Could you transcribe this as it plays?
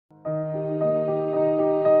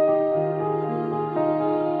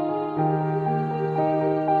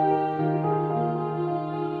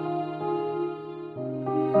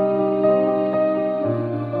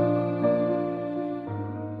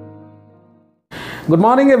Good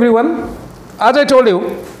morning everyone. As I told you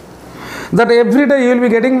that every day you will be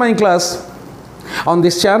getting my class on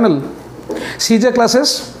this channel, CJ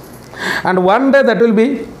classes, and one day that will be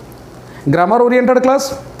grammar oriented class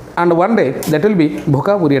and one day that will be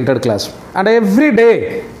vocab oriented class. And every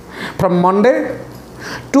day from Monday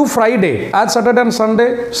to Friday, as Saturday and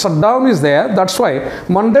Sunday shutdown is there, that's why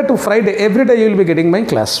Monday to Friday every day you will be getting my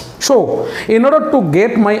class. So in order to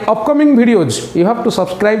get my upcoming videos, you have to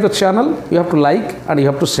subscribe the channel, you have to like and you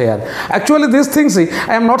have to share. Actually these things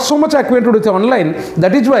I am not so much acquainted with online,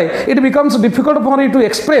 that is why it becomes difficult for me to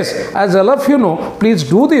express. As all of you know, please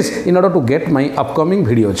do this in order to get my upcoming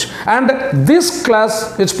videos. And this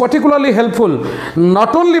class is particularly helpful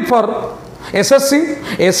not only for SSC,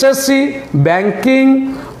 SSC,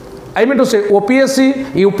 banking, I mean to say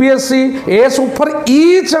OPSC, UPSC, ASO, for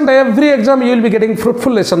each and every exam you will be getting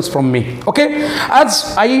fruitful lessons from me. Okay,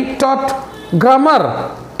 as I taught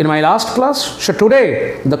grammar in my last class, so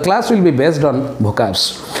today the class will be based on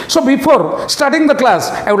vocabs. So before starting the class,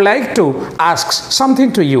 I would like to ask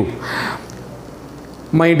something to you.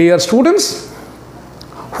 My dear students,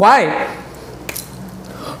 why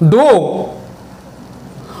do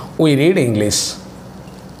we read English?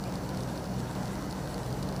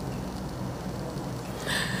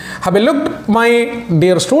 Have a look, my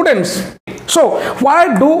dear students. So,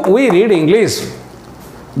 why do we read English?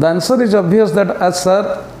 The answer is obvious that as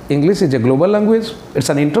sir, English is a global language. It's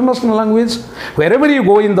an international language. Wherever you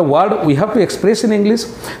go in the world, we have to express in English.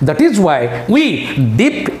 That is why we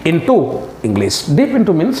dip into English. Dip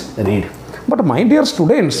into means read. But my dear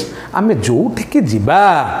students, आमे जोठिके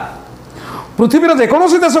जिबा पृथ्वीर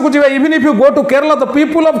जेकोसी देश को जीवा, even if you go to Kerala, the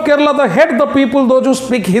people of Kerala, the head the people those who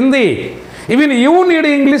speak Hindi, even you need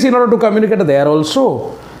English in order to communicate there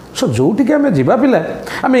also. So जोठी के आमे जीवा पिला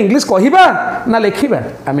आमे English कहिबा ना लेखिबा,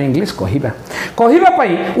 आमे English कहिबा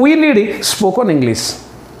pi we need spoken English.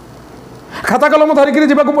 खाता कलम धरिक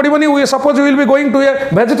जीवा को पड़ोनी. We suppose you will be going to a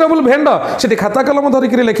vegetable vendor, से खाता कलम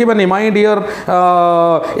धरिक लिखिबानी my dear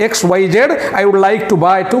XYZ, I would like to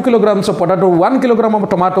buy 2 kilograms of potato, 1 kilogram of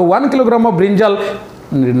tomato, 1 kilogram of brinjal.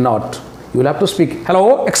 Not. You will have to speak.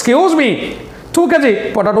 Hello, excuse me, 2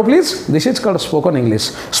 kg potato please. This is called spoken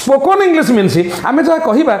English. Spoken English means आमे जहाँ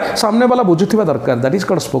कहिबा सामने वाला बुझुथिबा दरकार. That is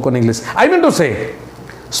called spoken English. I mean to say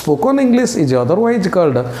spoken English is otherwise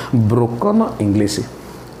called broken English.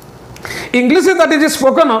 English that is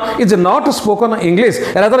spoken is not spoken English.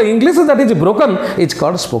 Rather, English that is broken is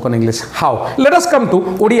called spoken English. How? Let us come to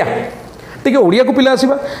Odia. ठीक है, ओडिया को पिला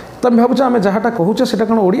आसीबा. तम भाबुछ आमे जहाटा कहूछ सेटा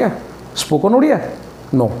कोन Odia? Spoken Odia?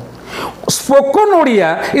 No. Spoken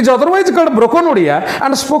Odia is otherwise called broken Odia,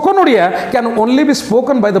 and spoken Odia can only be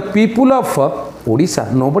spoken by the people of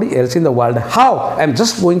Odisha, nobody else in the world. How? I am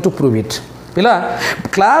just going to prove it. पिला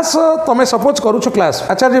class तमें suppose करूछ class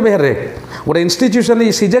आचार्य बिहार रे गोटे institution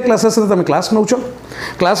सीजे classes रे तमें class नौछ.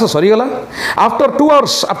 Class सरी गला. After 2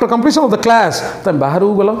 hours after completion of the class तमें बाहर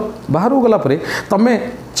गला परे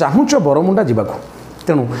तमें चाहूछ बरमुंडा जीवाको.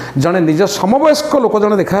 तेणु जने निज समवयस्क लोक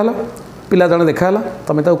जने देखाला, पिला जने देखाला,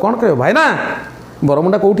 तमें ताऊ कोन कहबो भाई ना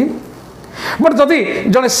बरमुंडा कोठी. बट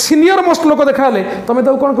जदि जने सीनियर मोस्ट लोक देखाले तमें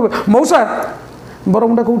ताऊ कोन कहबो मौसा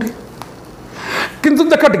बरमुंडा कोठी. किंतु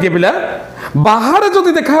देख टिके पिला बाहर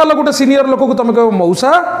जदि देखा गोटे सीनियर लोक को तुम कह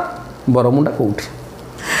मौसा बरमुंडा कौटी.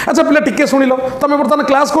 अच्छा पिला टिके शुणिल, तुम बर्तमान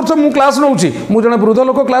क्लास कर क्लास नौ मु जड़े वृद्ध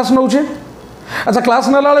लोक क्लास नौ. अच्छा क्लास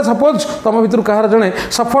नाला सपोज तुम भर कहार जड़े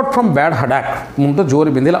सफर्ड फ्रॉम बैड हेडाक, मुंड जोर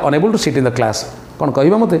बिंधिला, unable to sit in the class. कौन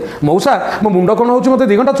कह मत मौसा मो मुंड कौन हो मत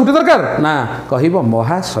 2 घंटा छुट्टी दरकार ना, कह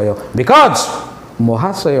महाशय. बिकज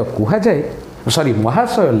महाशय कह जाए, सॉरी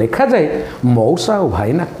महाशय लिखा जाए, मौसा और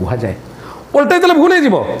भाईना कह जाए. उल्टे देले भूल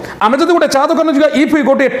हो. आम जब गोटे चा दुकान जा, if you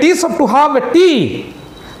go to A tea shop to have A T,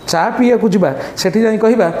 चा पीया को जा सेठी जाई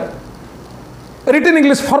कहबा रिटन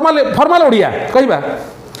इंग्लिश फॉर्मल ओडिया कहबा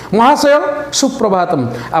महाशय सुप्रभातम,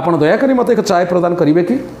 आपण दया करी मते एक चाय प्रदान करिवे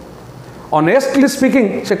कि. ऑनेस्टली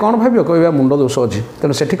स्पीकिंग से कौन भावियो कहबा मुंड दोष अछि.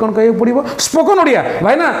 तेणु सेठी कौन कहबा पड़िबो स्पोकन ओडिया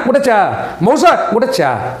भाई ना गोटे चा, मौसा गोटे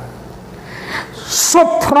चा. So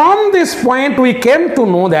from this point we came to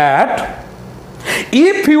know that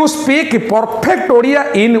if you speak perfect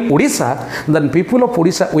Odia in Odisha, then people of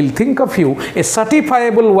Odisha will think of you a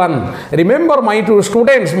certifiable one. Remember my dear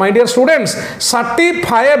students,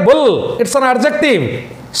 certifiable, it's an adjective.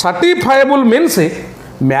 Certifiable means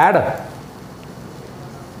mad,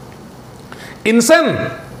 insane,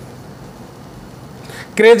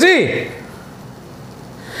 crazy,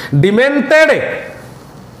 demented,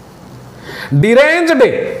 deranged,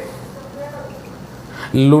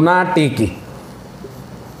 lunatic,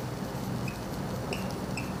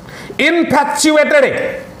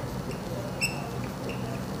 infatuated,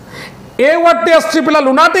 a word T आछि पिला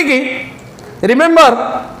lunatic remember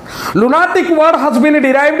lunatic word has been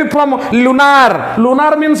derived from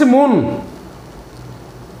lunar means moon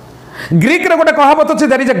Greek रे गोटे कहावत अछि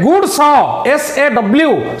there is a good saw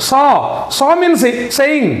saw means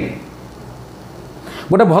saying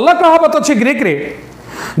गोटे भल कहावत अछि ग्रीक रे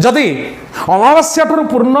जदि अमावास्या ठुर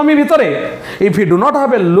पूर्णमी भितरे if you do not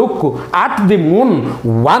have a look at the moon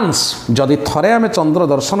once जदि थरे आमे चंद्र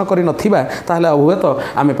दर्शन करि नथिबा ताहले हुए तो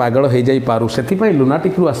आमे पागल हो जाई पारु सेति पई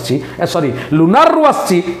लुनाटिक रु आछि सॉरी लुनार रु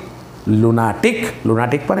आछि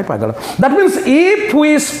लुनाटिक माने पागल that means if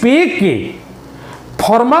we speak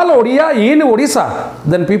formal Odia in Odisha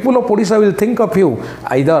then people of Odisha will think of you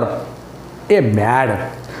either a bad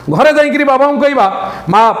घरे जाइकरी बाबा को कहबा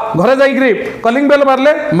माँ घरे जाइकरी कलिंग बेल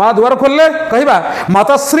मारले माँ द्वार खोलले कहबा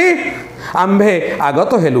माताश्री आंभे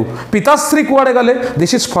आगत हेलु पिताश्री कुआड़े गले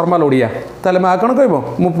दिस इज फॉर्मल ओडिया ताले माँ कौन कहबो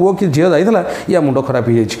मो पुओ कि झियो जाइथला या मुंड खराब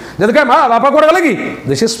हो जाइछ जद कह माँ बापा कुआड़े गले कि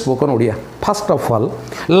this is spoken Odia first of all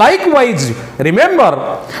likewise remember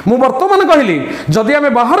मु वर्तमान कहली जदि आमे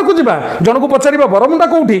बाहर को जिबा जन को पचारिबा बरमुंडा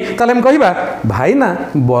कोठी ताले हम कहबा भाई ना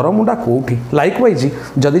बरमुंडा कोठी लाइकवाइज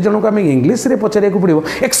जदि जन को आमे इंग्लिश रे पचारिया को पड़िबो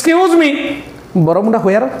excuse me Bermuda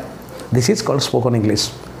होयर this is called spoken English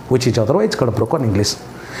which is otherwise called broken English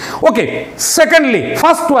Okay, secondly,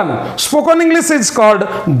 first one, spoken English is called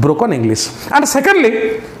broken English. And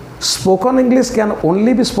secondly, spoken English can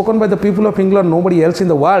only be spoken by the people of England, nobody else in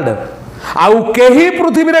the world. आउ केही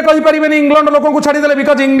पृथ्वी रे कहि परिबेनी England लोक को छाडी देले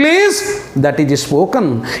because English that is spoken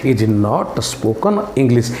is not spoken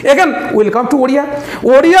English again will come to Odia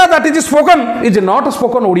that is spoken is not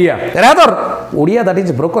spoken Odia rather Odia that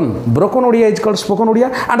is broken Odia is called spoken Odia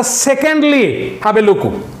and secondly have a look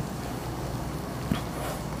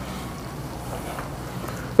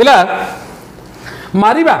पिला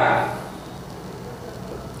मारिबा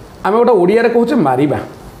आमे गोटे ओडिया रे कहूचे मारिबा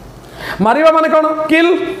माने कौन किल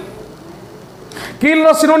किल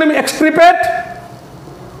रो synonym एक्सट्रिपेट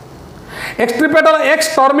वाला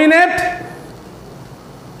exterminate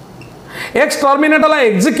वाला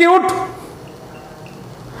execute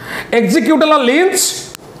वाला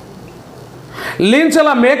lynch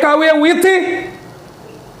वाला मेक अवे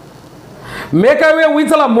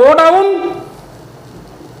विथ वाला मो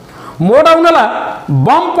डाउन वाला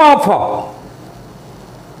बम्प ऑफ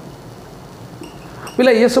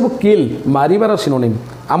पिला ये सब किल मारिबार सिनोनिम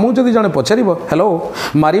आमु जदि जने पचारिबो हेलो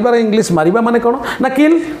मारिबार इंग्लिश मारिबा माने कोन ना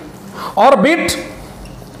किल और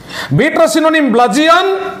बीट रो सिनोनिम ब्लजियन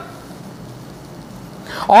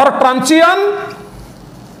और ट्रांचियन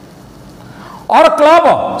और क्लब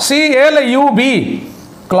CLUB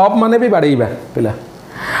क्लब माने भी बाड़ेबा पिला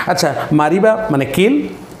अच्छा मारिबा माने किल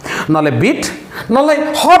नले बीट नले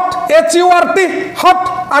हट HURT हट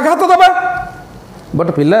आघात दबा बट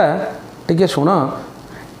पिला टिके सुन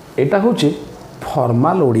एटा होची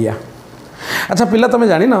फॉर्मल ओडिया अच्छा पिला तुम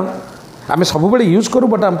जानी ना आम सब बड़े यूज करूँ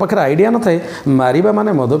बट आम पाखे आइडिया न थाए मारिबा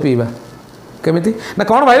माने मद पीवा केमिति ना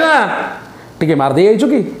कौन भाई ना टिके मार दे आइछु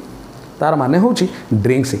कि तार माने होची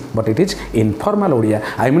drinks but it is informal Odia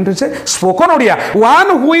I mean to से spoken Odia one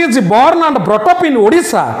who is born and brought up in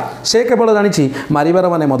Odisha से केवल जानी मारिबार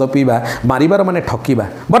माने मद पीवा मारिबार माने ठकिबा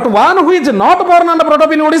but one who is not born and brought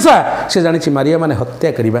up in Odisha से जानी मारिया माने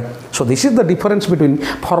हत्या करिबा so this is the difference between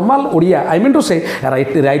formal Odia I mean to से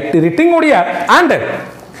right reading Odia and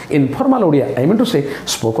informal Odia, I mean to say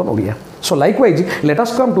spoken Odia. So likewise, let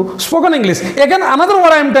us come to spoken English. Again, another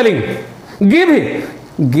word I am telling. Give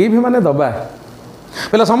him माने दबा.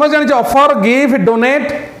 पहला समझ जानी चाहिए offer, give,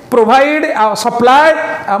 donate, provide, supply,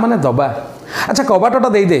 माने दबा. अच्छा कबाटटा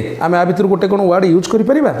दे दे. आमे आ भितर गोटे कोन वर्ड यूज करि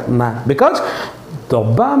परिबा ना because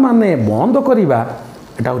दबा माने बंद करिबा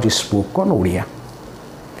एटा होची spoken Odia.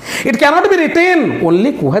 It cannot be written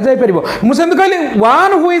only कुहा जाय परिबो मु सेंद कहली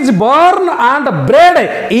one who is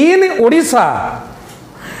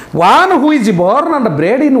born and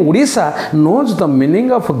bred in Odisha knows the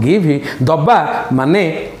meaning of give दबा माने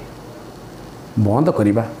बंद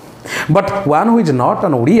करिबा but one who is not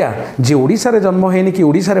an Odia जे ओडिसा रे जन्म हेनी कि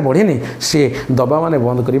ओडिसा रे बढ़ेनी से दबा माने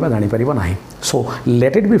बंद करिबा जानि परिबो नाही so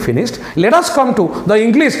let it be finished let us come to the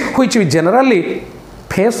English which we generally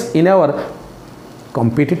face in our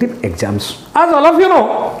competitive exams as all of you know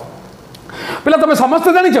pila tame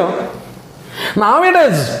samaste jani cho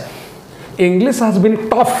nowadays English has been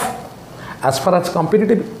tough as far as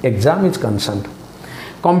competitive exam is concerned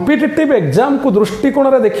competitive exam को दृष्टिकोण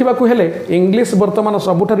रे देखिबा को हेले English वर्तमान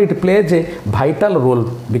सबुठार it plays a vital role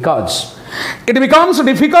because it becomes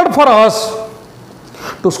difficult for us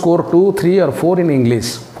to score 2, 3 or 4 in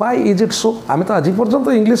English. Why is it so? आमे तो आज पर्यंत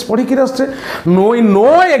इंग्लिश पढ़ी कि आछे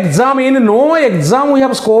no exam we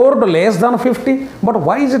have scored less than 50. But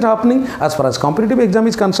why is it happening? As far as competitive exam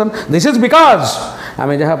is concerned, this is because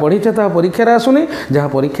आमे जहाँ पढ़ी ता परीक्षा रे आसुनी, जहाँ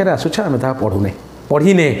परीक्षा रे आसुछे आमे ता पढ़ुने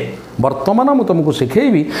पढ़ीने वर्तमान मु तुमको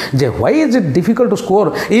सिखेबी जे why is it difficult to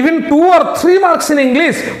score even 2 or 3 marks in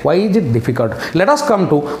English? Why is it difficult? Let us come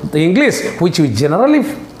to the English which we generally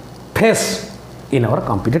face in our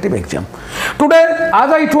competitive exam. Today,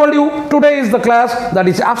 as I told you, today is the class that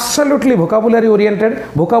is absolutely vocabulary oriented,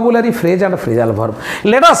 vocabulary phrase and phrasal verb.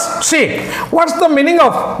 Let us see what's the meaning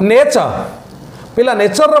of nature. पिला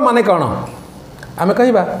nature रा माने कौन? आमे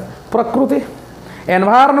कहिबा प्रकृति,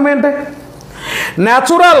 environment,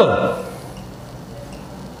 natural,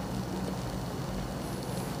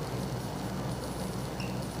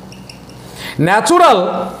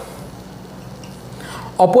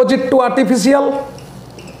 opposite to artificial,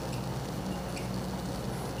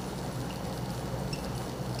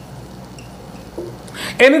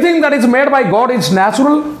 anything that is made by God is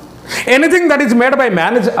natural, anything that is made by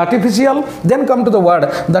man is artificial. Then come to the word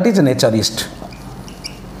that is naturist.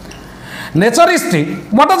 Naturist,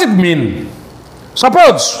 what does it mean?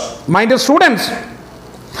 Suppose my dear students,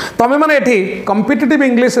 तमे माने एठी competitive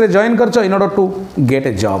English रे join करछ in order to get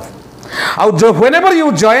a job. Whenever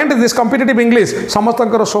you joined this competitive English,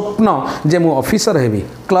 समस्तंकर स्वप्न जे मु officer heavy,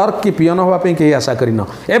 clerk की पियन होबा पे के आशा करिनो.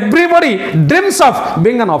 Everybody dreams of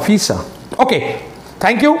being an officer. Okay,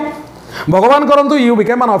 thank you. भगवान करंतु you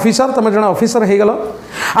became an officer, तमे जण ऑफिसर हे गेलो.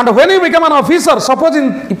 And when you become an officer, suppose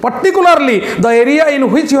in particularly the area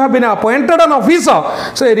in which you have been appointed an officer,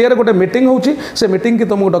 so area रे गोटे meeting होची, से meeting की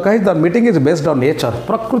तुमको डका है. The meeting is based on nature,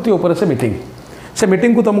 प्रकृति ऊपर से मीटिंग, से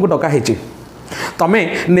मीटिंग को तुमको डका हेची. तमे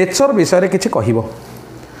नेचर विषय किसी कह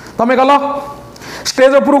तमें गल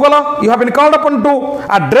स्टेज उपरू गल, you have been called upon to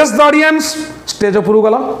address the audience. Stage उपरू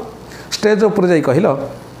गल, स्टेज उपर जाई कहल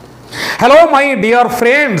हेलो माय डियर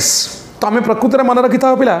फ्रेंड्स. तमें प्रकृति रे मन रखि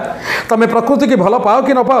था पिला, तमें प्रकृति की भल पाओ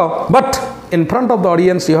कि न पाओ, but in front of the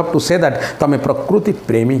audience you have to say that तमें प्रकृति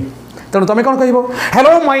प्रेमी. तेणु तमें कौन कह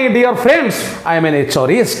hello my dear friends I M A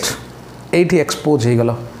नेचरिस्ट. एठी एक्सपोज हो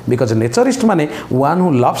गल because naturist माने one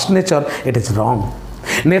who loves nature. It is wrong.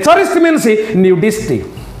 Naturist means nudity.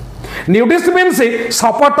 Nudist means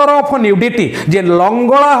supporter of nudity. जे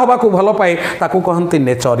लंगड़ा हवा को भल पाए ताकू कहंती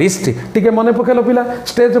नेचरिस्ट. टिके मने पकेलो पिला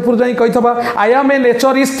स्टेज पर जाई कहितबा आई एम ए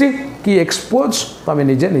नेचरिस्ट की एक्सपोज तमे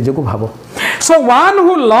निजे निजे को भाबो. So one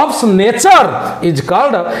who loves nature is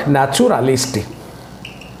called naturalist.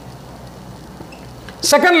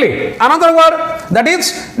 Secondly, another word that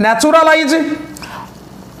is naturalize.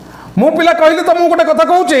 मु पिला कहली तुमको गोटे कथा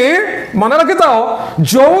कहूँ मन रखि था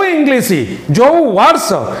जो इंग्लिश जो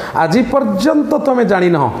वर्ड्स आज पर्यंत तुम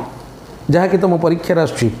जान जहाँकि तुम परीक्षा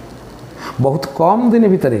आसुची बहुत कम दिन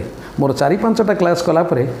भितर मोर 4-5टा class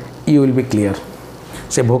कलापर you will be clear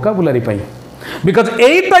से भोकाबुलारी because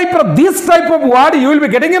A type this type of word you will be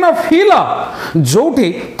getting in a feel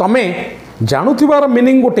जोठी तमें जानुथिबार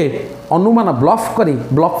मीनिंग गोटे अनुमान ब्लफ करी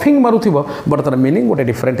ब्लफिंग मारुथिबो बट तार मीनिंग गोटे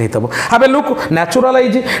different हेतबो. Have a look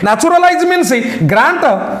neutralise. Neutralise means grant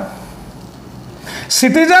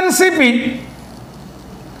citizenship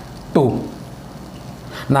to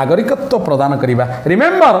नागरिकत्व प्रदान करिबा.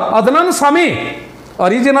 Remember Adnan Sami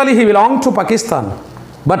originally he belong to Pakistan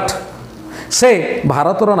but से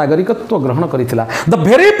भारतर नागरिकत्व ग्रहण करिथिला. The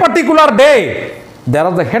very particular day there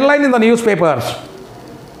are the headline in the newspapers.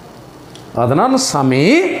 Adnan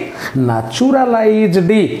Sami naturalized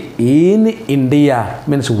in India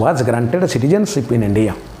means was granted citizenship in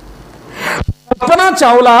India. Kalpana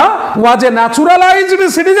Chawla was a naturalized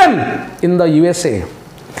citizen in the USA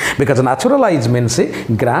because naturalized means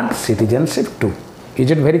grant citizenship to. Is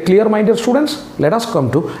it very clear, my dear students? Let us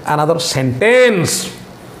come to another sentence.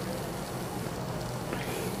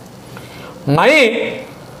 My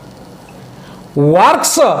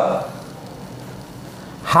works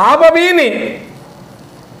have been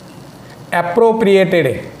appropriated.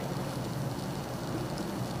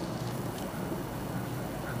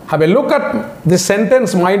 Have a look at this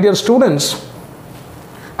sentence, my dear students.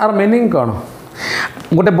 Are meaning कौन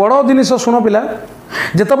गोटे बड़ जिनिस शुण पिला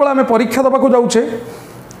जितेबाला आम परीक्षा देवाक जाऊे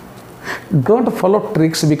don't follow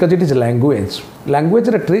tricks because it is language. Language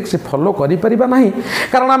रे tricks follow करि परिबा नहीं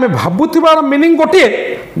कारण आम भाबुथिबार मीनिंग गोटे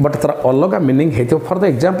बट तार अलग मीनिंग हेतो. For the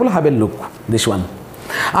example have a look this one.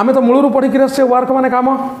 आमे तो मूलरू पढ़ी आसे वर्क माने काम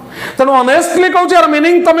तेणु ऑनेस्टली कहूँ यार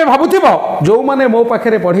मीनिंग तुम भावुथ जो मैंने मो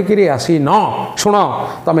पाखे पढ़ी आसी न शुण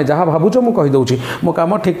तुम जहाँ भावुच मुझे कहीदे मो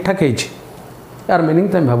काम ठीक ठाक यार मीनिंग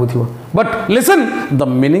तुम भावुथ but listen the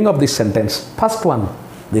meaning of this sentence. First one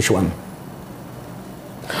this one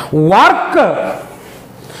Work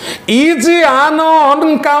is an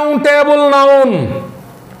uncountable noun.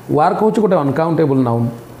 Work होची गोटे uncountable noun.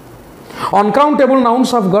 Uncountable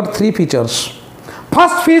nouns have got three features.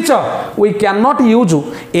 First feature, we cannot use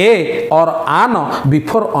a or an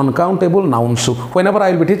before uncountable nouns. Whenever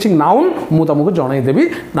I will be teaching noun, mu तुमको जणाई देबी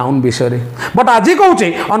noun विषय. But आजि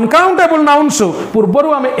कहूचे uncountable nouns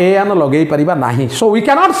पूर्वरु आमे a an लगेई परिबा नाही. So we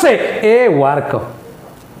cannot say a work.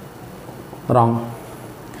 Wrong.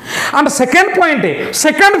 And second point,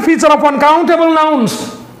 second feature of uncountable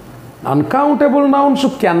nouns. Uncountable nouns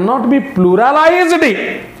cannot be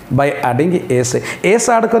pluralized by adding s. S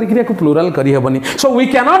add करके plural करी हेबनी. So we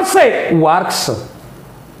cannot say works.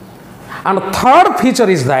 And third feature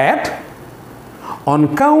is that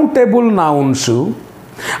uncountable nouns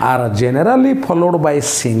are generally followed by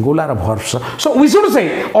singular verbs. So we should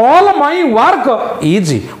say all my work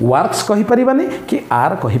is. Works कही परिबानी कि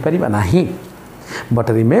are कही परिबा नाही. But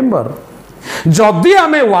remember, जदि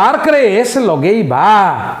आमे work रे s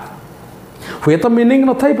लगेइबा हुए तो meaning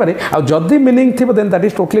न थाई पारे आ जदि मीनिंग थिबो then that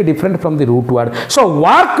is totally different from the root word. So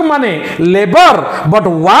work माने labour but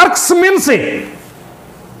works means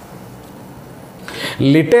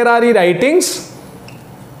literary writings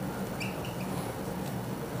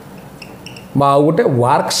बा गोटे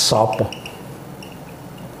वर्कशॉप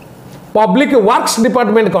पब्लिक वर्क्स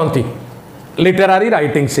डिपार्टमेंट कहती literary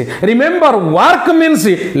writing से. Remember, work means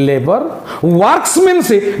labor, works means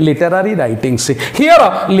literary writing से.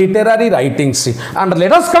 Here literary writing से. And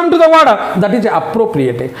let us come to the word that is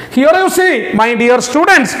appropriate. Here you see, my dear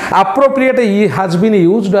students, appropriate has been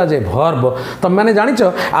used as a verb. तो मैंने जानी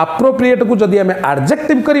चो appropriate को जदि हमें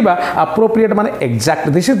adjective करीबा, appropriate माने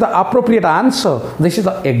exact. This is the appropriate answer. This is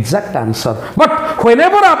the exact answer. But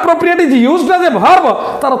whenever appropriate is used as a verb,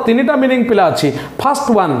 तार तीनिटा meaning पिला अच्छी.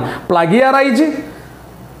 First one, plagiarize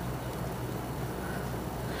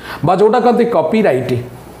बा जोटा कहते कॉपीराइट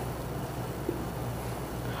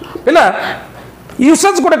पिला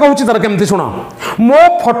यूसेज गोटे कहूँ तार केमती शुण मो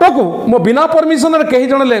फोटो को मो बिना परमिशन रे कहीं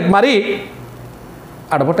जन मारी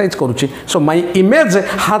advertise करुच्ची. So my image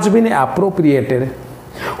has been appropriated.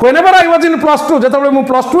 Whenever I was in +2 जेतबे मु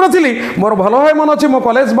 +2 रे थिली मोर भलो होय मन अछि मो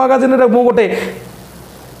कॉलेज मैगजीन रे मु गोटे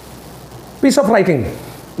पीस ऑफ राइटिंग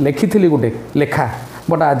लेखी थिली गोटे लेखा.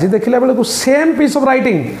 बट आज देखला बेले को सेम पीस ऑफ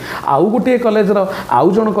राइटिंग आउ गोटे कॉलेज रो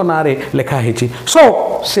आउ जन को नारे लेखा हेची. सो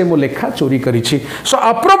से मो लेखा चोरी करिछि. सो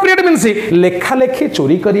अप्रोप्रिएट मीन्स लेखा लेखी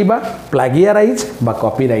चोरी करिबा, प्लागियराइज बा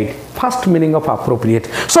copyright. First meaning of appropriate.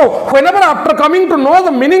 So whenever after coming to know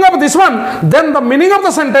the meaning of this one, then the meaning of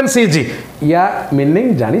the sentence is. या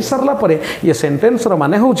मीनिंग जानि सरला परे ये सेंटेंस रो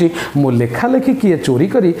माने होची मो लेखा लेखी किए चोरी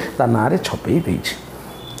करी ता नारे छपेई देछि.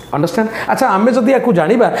 अंडरस्टैंड. अच्छा आमे जदि याकू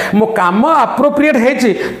जानिबा मो काम अप्रोप्रिएट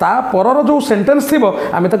हेछि ता परर जो सेंटेंस थिबो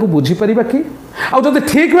आमे ताकू बुझी परिबा कि आ जदि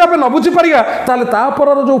ठीक भाबे न बुझी परिबा ताले ता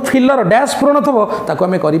परर जो फिलर डैश पूर्ण थबो ताकू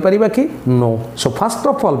आमे करि परिबा कि no. So first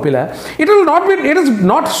of all पिला it is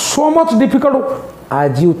not so much difficult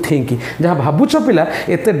आज यू थिंक. जहाँ भावुच पिला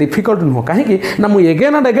एते डिफिकल्ट नुह कहीं ना मु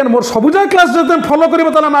एगेन एंड एगेन मोर सबु जा क्लास जदि फॉलो करिबो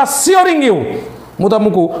ताले आई एम एश्योरिंग यू मु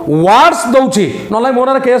तुमको वर्ड्स दउची नले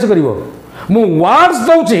मोर केस करिवो मु वर्ड्स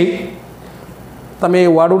दउची तमे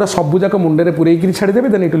वर्ड उडा सबु जाक मुंडे रे पुरै कि छाडी देबे.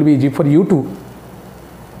 Then it will be easy for you to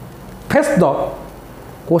face the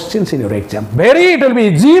questions in your exam. Very it will be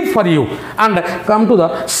easy for you. And come to the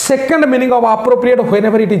second meaning of appropriate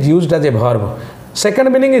whenever it is used as a verb.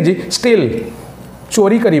 Second meaning is steal,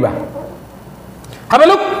 चोरी करिबा. Have a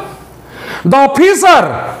look. The officer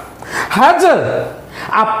has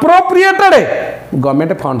appropriated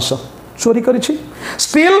government funds. चोरी करिछि.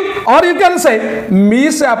 Steal or you can say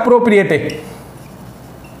misappropriate.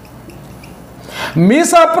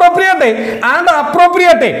 Misappropriate and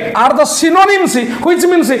appropriate are the synonyms, which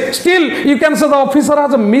means still you can say the officer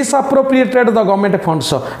has misappropriated the government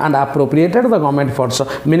funds and appropriated the government funds.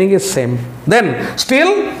 Meaning is same. Then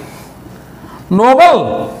still, noble,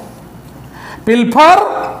 pilfer,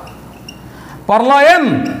 purloin,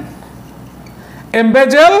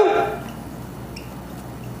 embezzle,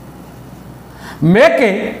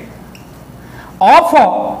 make, offer,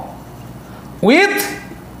 with,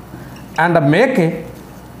 and make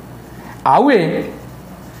away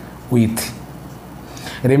with.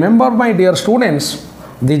 Remember my dear students,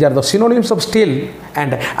 these are the synonyms of steal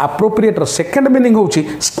and appropriate. Second meaning hochi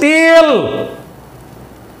steal.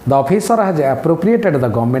 The officer has appropriated the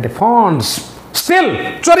government funds. Steal,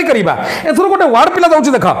 chori kariba. Ethro gote word pila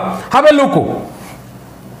dauchi dekha. Have a look.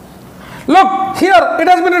 Look here, it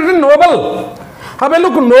has been written noble. Have a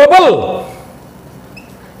look, noble.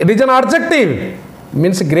 It is an adjective,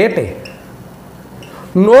 means great.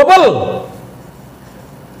 Noble,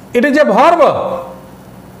 it is a verb,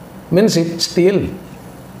 means steal.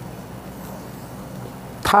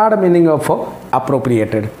 Third meaning of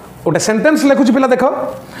appropriated. गोटे sentence लिखुची पिला देख,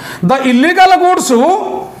 the illegal goods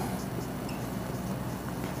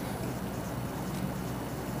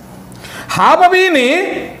have been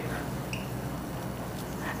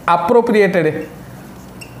appropriated.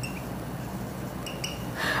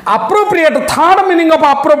 Appropriate, third meaning of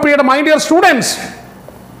appropriate, my dear students.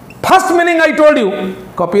 First meaning I told you,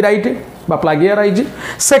 copyright বা plagiarize.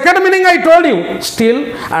 Second meaning I told you, steal.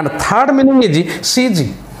 And third meaning is seize.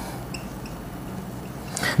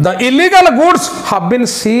 The illegal goods have been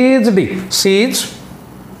seized. Seize,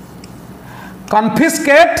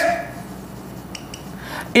 confiscate,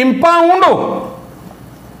 impound,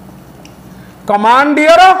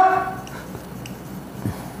 commandeer,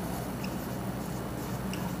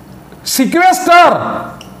 sequester,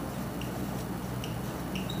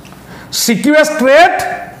 sequestrate,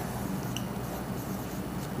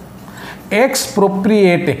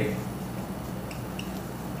 expropriate.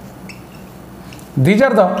 These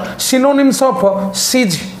are the synonyms of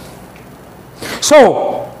seize.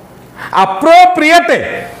 So,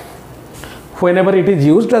 appropriate, whenever it is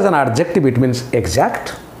used as an adjective, it means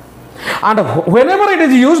exact. And whenever it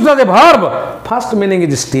is used as a verb, first meaning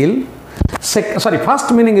is steal.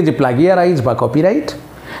 First meaning is plagiarize by copyright.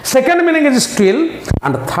 Second meaning is steal.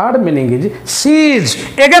 And third meaning is seize.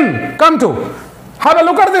 Again, come to have a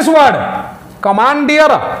look at this word, commandeer.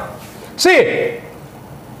 See,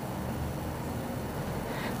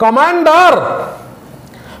 commander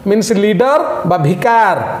means leader by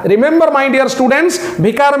bhikar. Remember, my dear students,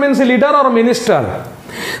 bhikar means leader or minister.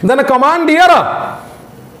 Then commandeer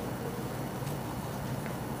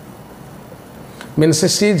means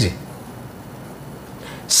seize.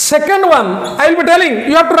 Second one, I will be telling,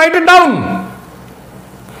 you have to write it down.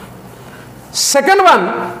 Second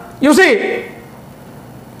one, you see,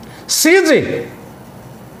 seize.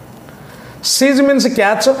 Seize means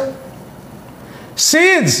catch.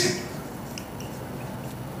 Seize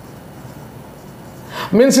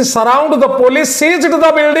means surround, the police seized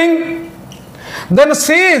the building. Then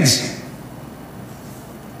seize,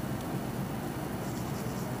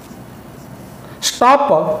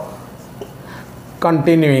 stop,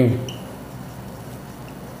 continuing.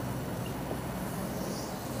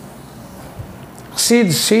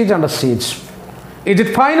 Seize, seize and seize. Is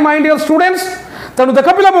it fine, my dear students? तेणु देख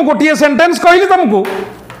पिला मु गोटे sentence कहली तुमको,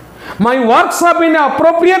 my works have been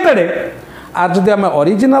appropriated. आज जदि आम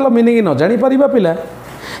ओरिजिनल मीनिंग न जानी परिबा पिला,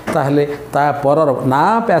 ताहले ता परर ना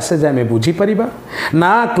पैसेज आम बुझीपर,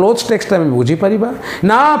 ना क्लोज टेक्स्ट आम बुझीपर,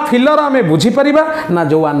 ना फिलर आम बुझीपर, ना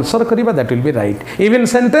जो आंसर करवा that will be right. Even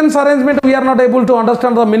sentence arrangement we are not able to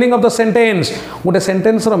understand the meaning of the sentence. गोटे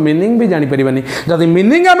सेंटेंस रो मीनिंग भी जानी परिबानी. जदि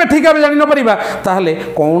मीनिंग आम ठीक भाव जानि न परिबा, ताहले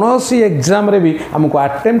कोनोसी एग्जाम रे भी हमको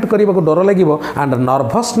अटेम्प्ट करबा को डर लागिवो. And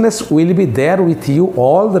nervousness will be there with you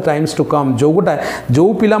all the times to come.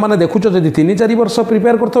 जो पिला माने देखुचो जदि 3-4 वर्ष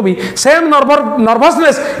प्रिपेयर करथो भी same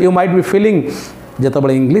nervousness you might be feeling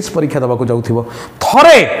जेतबळे English परीक्षा दबाको जाउथिबो.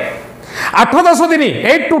 थरे 8-10 दिन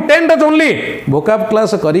 8 to 10 days only vocab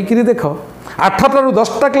class करी किरी देखो. 8 ରୁ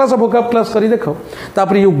 10ଟା क्लास vocab क्लास करी देखो.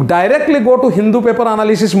 तापर you directly go to Hindu paper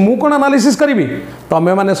analysis. मु कोन एनालिसिस करिवि,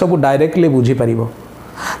 तमे माने सब डायरेक्टली बुझी परिबो.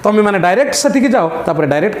 तमे माने डायरेक्ट सेठी जाओ, तापर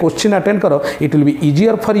डायरेक्ट क्वेश्चन अटेंड करो. It will be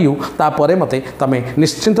easier for you. तापर मते तमे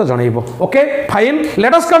निश्चिंत जणैबो. Okay fine,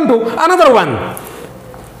 let us come to another one.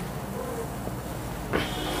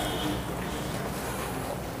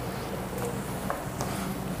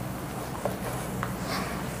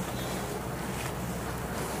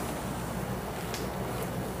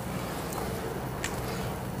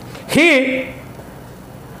 He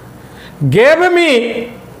gave me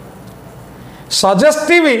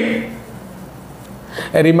suggestive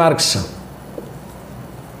remarks.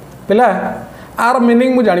 पिला आर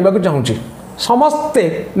मीनिंग मु जानिबा को चाहूची. समस्ते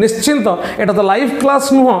निश्चिंत, एटा तो लाइव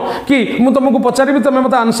क्लास नुह कि मु तुमको पचारि तुम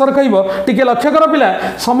मत आंसर कहब. टिके लक्ष्य कर पिला,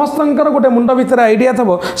 समस्तंकर गोटे मुंड भितर आइडिया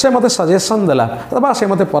थबो. से मते सजेशन देला बा से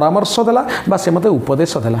मते परामर्श देला बा से मते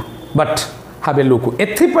उपदेश देला. But have a look.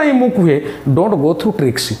 एथिपाई मु कुहे डोंट गो थ्रू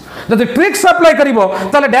ट्रिक्स. जदि ट्रिक्स अप्लाई करिवो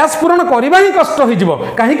ताले डैश पूर्ण करबा ही कष्ट होई जिवो.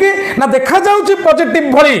 काहे कि ना देखा जाउची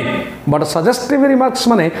पॉजिटिव भली, बट सजेस्टिव रिमार्क्स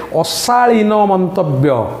माने अशालीन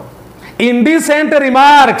मंतव्य, indecent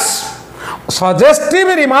remarks,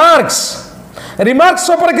 suggestive remarks. Remarks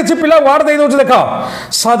ऊपर किछि पिला वर्ड दे दोछ देखो.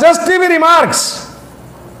 Suggestive remarks,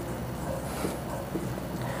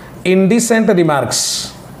 indecent remarks.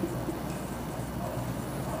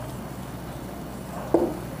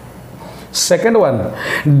 Second one,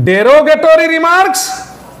 derogatory remarks,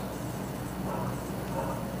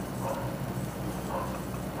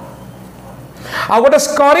 आ गोटे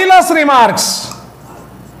स्कॉरिलस रिमार्क्स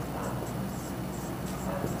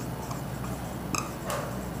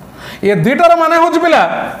ये दुईटार माने हो पिला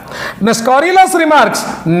स्कॉरिलस remarks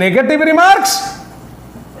negative remarks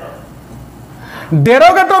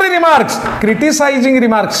derogatory remarks criticizing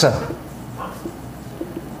remarks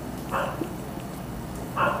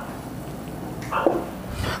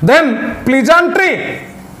then pleasantry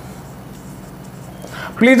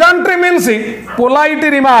means polite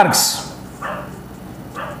remarks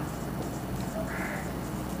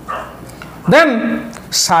then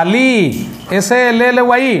sally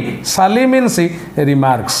sally sally means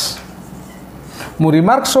remarks मु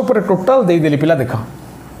remarks ऊपर टोटल दे देली पिला देखो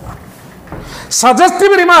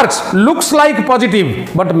suggestive remarks looks like positive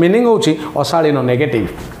but meaning होची अशालीन negative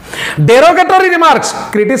derogatory remarks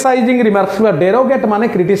criticizing remarks derogate माने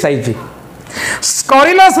criticize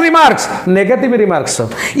scurrilous remarks negative remarks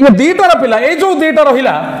ये दीटार पिला ए जो दीटा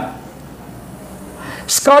रहिला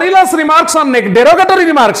scurrilous remarks और derogatory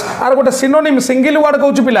remarks आर गोटे synonym single word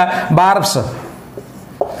कहउची पिला barbs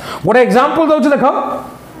गोटे एग्जांपल दउची देखो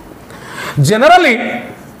generally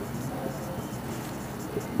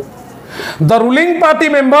the ruling party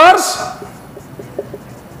members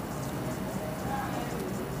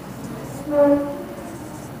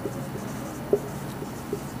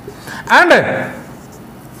and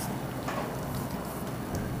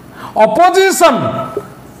opposition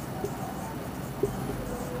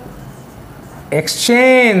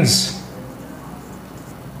exchange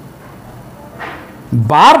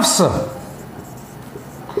barbs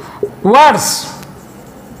words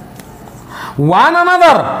one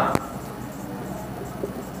another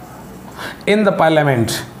in the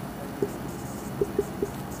parliament.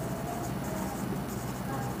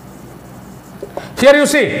 Here you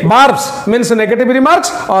see barbs means negative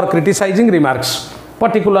remarks or criticizing remarks,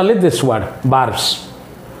 particularly this word barbs,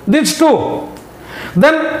 these two.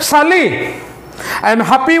 Then Sally, I am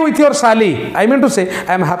happy with your Sally, I mean to say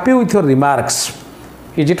I am happy with your remarks.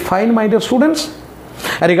 Is it fine my dear students?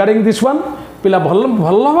 Regarding this one पिला भल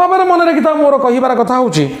भल भाव में मन रखी मोर कहार कथा हूँ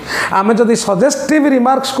आम जदि सजेस्टिव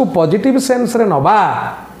रिमार्क्स को पॉजिटिव सेंस रे नबा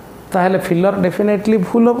ताहले फिलर डेफिनेटली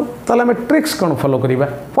भूल हम ताहले आम ट्रिक्स कौन फॉलो करिबा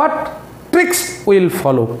what tricks will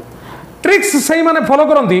follow tricks सही माने फॉलो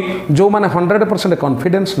करती जो माने 100%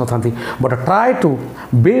 कॉन्फिडेंस न थांती but try to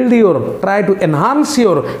build your try to enhance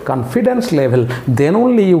your confidence level then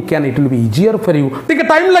only you can it will be easier for you टिके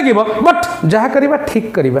टाइम लागिबो बट जहा करिबा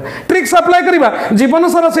ठीक करिबा ट्रिक्स अप्लाई करिबा जीवन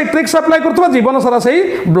सारा से ट्रिक्स अप्लाई करथबा जीवन सारा से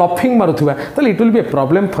ब्लफिंग मारुथबा तो it will be a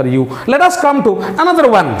problem for you let us come to another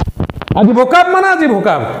one आज भोकाब माने आज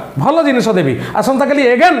भोकाब भल जिनिस देवी आसंता काली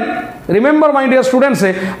again remember my dear students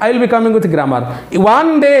I will be coming with grammar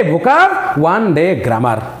one day भोकाब one day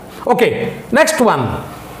grammar okay next one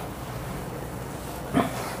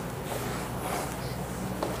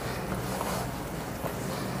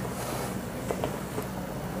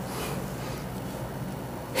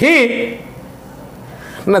he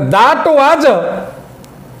that was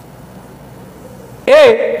a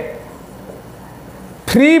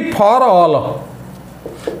free for all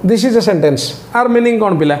this is a sentence our meaning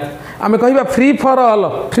कौन पिला आम कह free for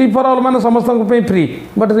all माने समस्त free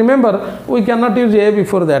but remember we can not use A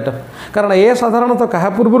before that कारण ए साधारणतः क्या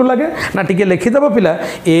पूर्व लगे ना टिके लिखिदेव पिला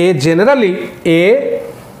ए जेनराली ए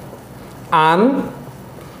आन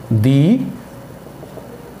दी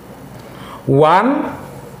one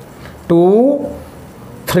two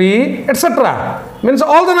three etcetera means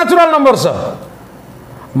all the natural numbers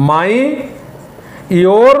my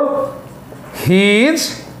your his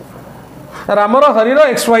Ramar हरिर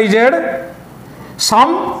x Y Z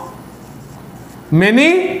some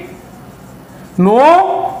many know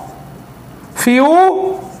few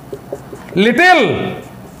little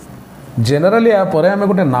generally या पर आम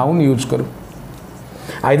गोटे नाउन यूज करूँ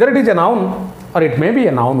either it is a noun और it may be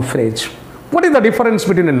a noun phrase What is the difference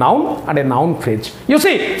between a noun and a noun phrase? You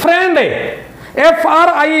see, friend,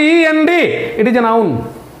 F-R-I-E-N-D, it is a noun.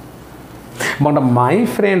 But my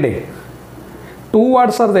friend, two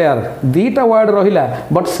words are there. Dita word rohila,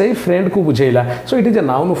 but say friend ku bujheila. So it is a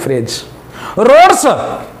noun phrase. Roads,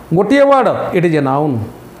 gotiye word, it is a noun.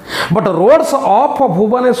 But roads of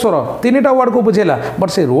Bhubaneswar, तीनटा word को बुझेला but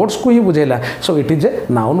से roads को ही बुझेला so it is a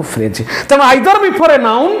noun phrase. Then either before a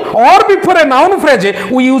noun or before a noun phrase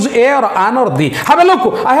we use a or an or the. Have a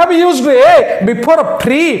look. I have used a before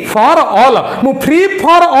free for all. मु free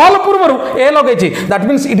for all पूर्वरु a लगेछि. That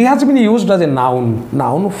means it has been used as a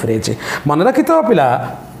noun phrase. मन रखितो पिला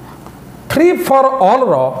free for all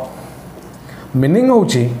row meaning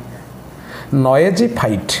होछि noisy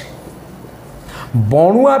fight.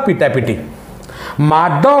 बणुआ पिटापिटी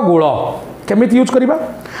माड गोल केमिति use करिबा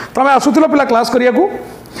तुम आसुल पिला class करिया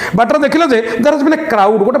बाटर देखिल जे there has been a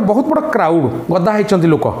crowd गोटे बहुत बड़ क्राउड गदा होती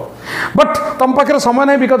लोक बट तुम पाखे समय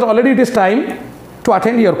नहीं because already it is time to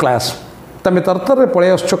attend your class तुम तरतर पलि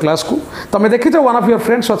आस क्लास को तुम देखीच one of your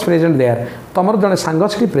friends was present there तुम जड़े सांग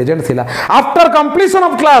से प्रेजेंट थिला after completion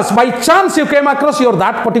of class by chance you came across your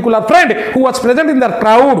that particular friend who was present in that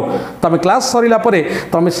crowd तुम क्लास सरिला परे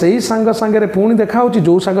तुम से सांग सांगे पुणी देखा हो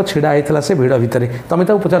जो सांग छिड़ा होता से भिड़ भितर तुम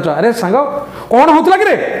पचार अरे सांग कौन होता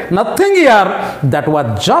कि नथिंग यार that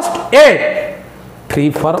was just a free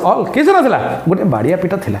for all किसी ना गोटे बाड़िया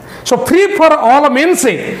पिटा थिला so free for all means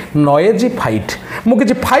noisy fight मु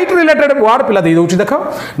किसी फाइट रिलेटेड वर्ड पिला दे दूची देख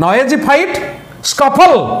noisy fight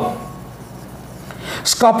scuffle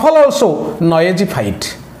scuffle also noisy fight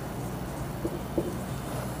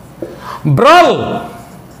brawl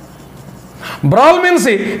brawl means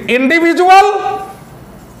individual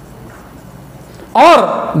और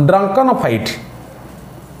drunken fight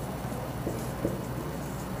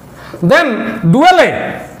then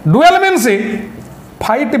duel means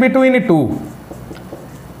fight between two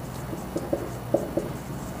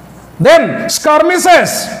then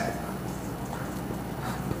skirmishes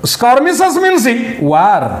means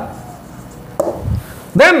war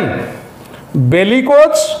then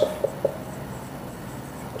bellicose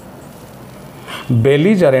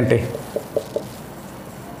belligerent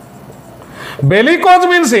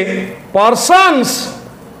means persons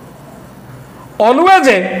always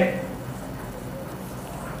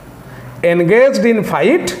engaged in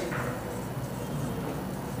fight.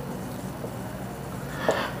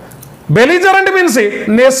 Belligerent means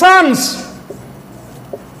nations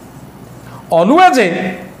always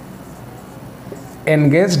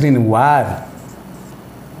engaged in war.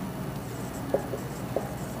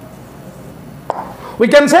 We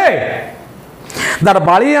can say that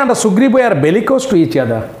Bali and Sugriv are bellicose to each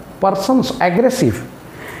other. Persons aggressive.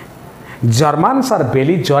 Germans are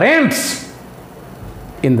belligerents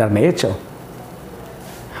in their nature.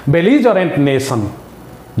 Belligerent nation,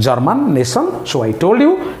 German nation. So I told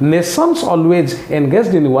you, nations always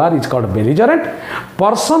engaged in war is called belligerent.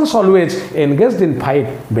 Persons always engaged in fight,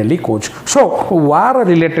 bellicose. So war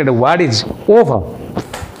related word is over.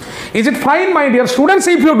 Is it fine, my dear students?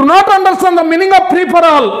 If you do not understand the meaning of free for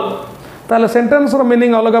all, ताले sentence रो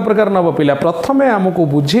meaning अलग प्रकार नब पिला प्रथमे आमको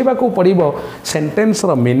बुझेबा को पड़िबो sentence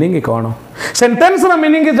रो meaning कौन sentence रो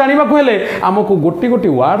meaning जानिबा को हेले आमको गोटी गोटी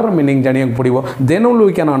वर्ड रो मीनिंग जानिया को पड़िबो then only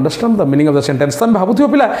we can understand the meaning of the sentence तुम भाबुथियो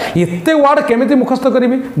पिला एते वर्ड केमिति मुखस्त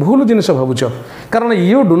करिवि भूल जिनिस भाबुछ कारण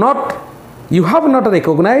you do not you have not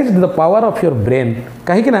recognised the power of your brain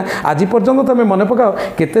कहीं ना आज पर्यंत तुम मन पकाओ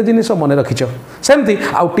केते जिनिस मन रखिछ सेमती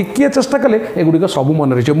आउ टिकिए चेष्टा कले एगुड़िक सब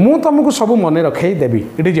मन रही मु तुमको सब मन रखे देवी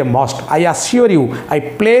it is a must I आश्योर you I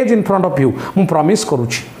plays in front of you मु promise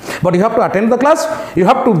करुच्ची but you have to attend the class you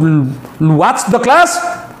have to watch the class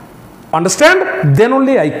understand then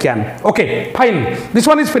only I can okay fine this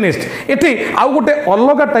one is finished eighty आउ गोटे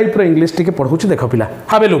अलग type रो English टिके पढ़ुची देख पिला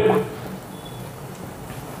have a look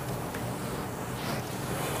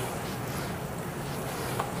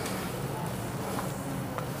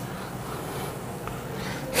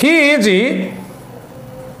he is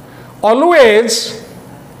always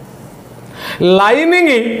lining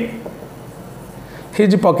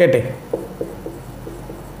his pocket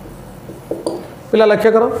पिला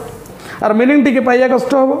लक्ष्य कर are meaning T पाइबा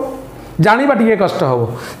कष्ट हम जाना टी कष्ट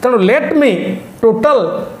हम तेणु let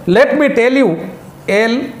me tell you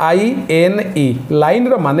LINE line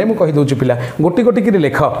रो माने मु कहि दोची पिला गोटी गोटी कि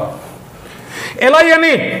लेख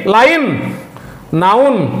LINE लाइन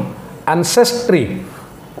नाउन एंसेस्ट्री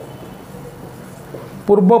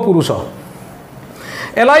पूर्व पुरुष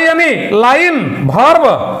LINE लाइन भर्ब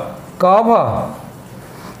कव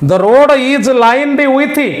the road is lined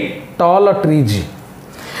with tall trees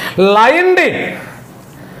lined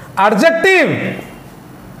adjective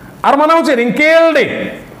are मन हो रिंकेल्ड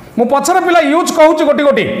मु पछर पिला यूज कहूँ गोटी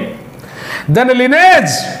गोटी देन लिनेज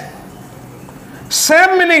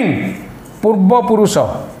सेम मीनिंग पूर्व पुरुष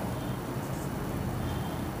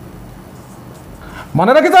मन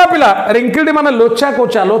रखी था पिला रिंकिल्ड मान लोचा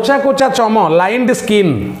कोचा चम lined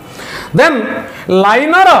skin then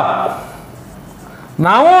liner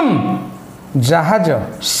noun जहाज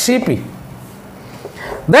ship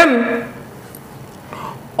then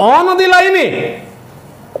on the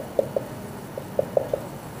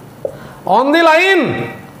line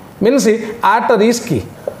means at risk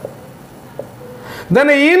then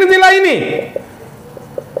in the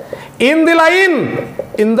line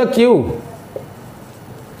in the Q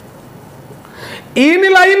in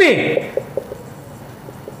line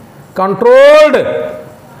controlled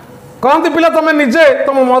कहते पिला तुम निजे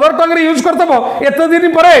तुम मदर टंग रे यूज करतबो एत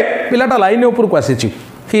दिन पर पिलाटा लाइन ऊपर को आसी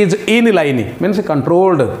he is in line means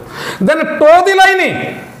controlled then toe the line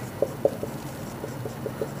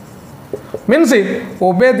means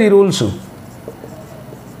obey the rules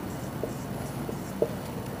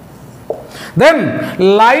then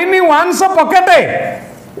line once a pocket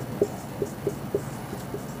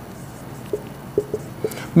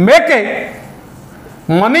make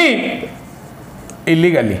money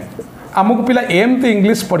illegally आमको पिला एमती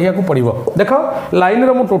इंग्लिश पढ़िया को पड़ो देख line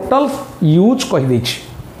row total use कहीदे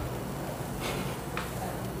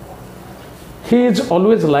he is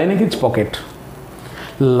always lining his pocket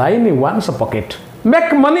line once a pocket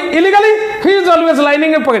make money illegally he is always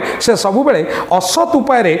lining a pocket से सब बेले असत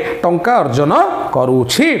उपाय रे टंका अर्जन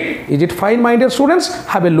करूछि is it fine my dear students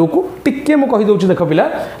have a look टिके मु कहि दउछि देख पिला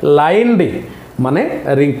lined माने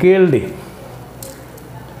wrinkled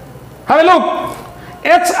have a look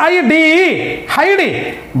HID hide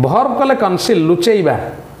verb कले conceal लुचेइबा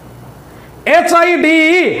HID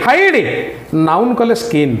hide noun कले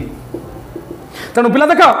skin तेणु पिला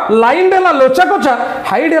देख लाइन है लोचा कोचा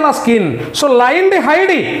हाइड है स्किन सो लाइन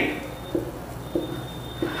हाइड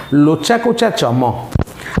लोचा कोचा चम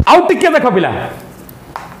आउ टिके देख पिला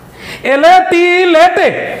एलटी लेट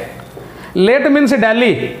लेट मीन्स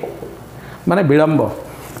डाली माने विलंब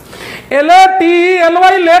एलटी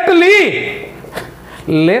एलवाई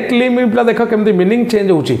लेटली पिला देख केमती मीनिंग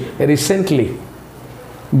चेंज होची रिसेंटली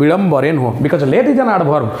विलंबरे नुह because late is an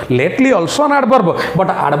adverb lately also an adverb but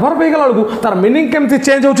adverb हो गला तार मीनिंग केमती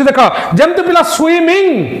चेंज होची देख जेमती पिला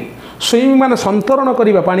स्विमिंग माने संतरण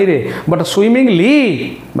करिबा पानी रे बट स्विमिंगली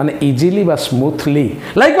माने इजीली बा smoothly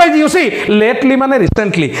likewise you see lately माने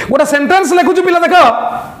रिसेंटली गोटा सेंटेंस लिखुची पिला देख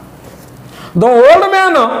the old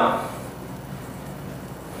man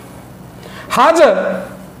has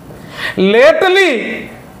lately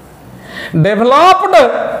developed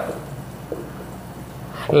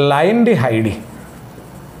line D Heidi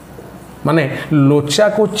माने लोचा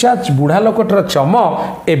कोचा बुढ़ा लोकटर चम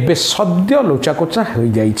एबे सद्य लोचा कोचा हो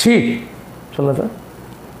जाइछि चलो तो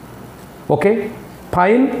okay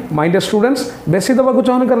fine my dear students बेसी दबा को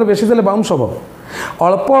चाहन कर बेसी देले बाउंस हबो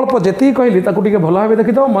अल्प अल्प जेती कहली ताकू टिके भलो भाबे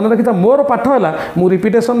देखि दो मन रखि त मोर पाठ होला मु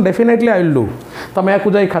repetition definitely I will do तमे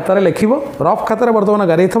याकू जाई खाता रे लिखिबो रफ खाता रे वर्तमान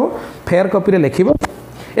गारै थबो फेयर कॉपी रे लिखिबो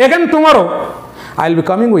again tomorrow I will be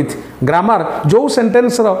coming with grammar जो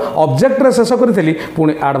sentence रो object रे शेष करी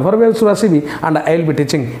पुणी adverbials आसीबी and I will be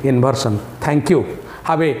teaching inversion. Thank you.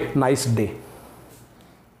 Have a nice day.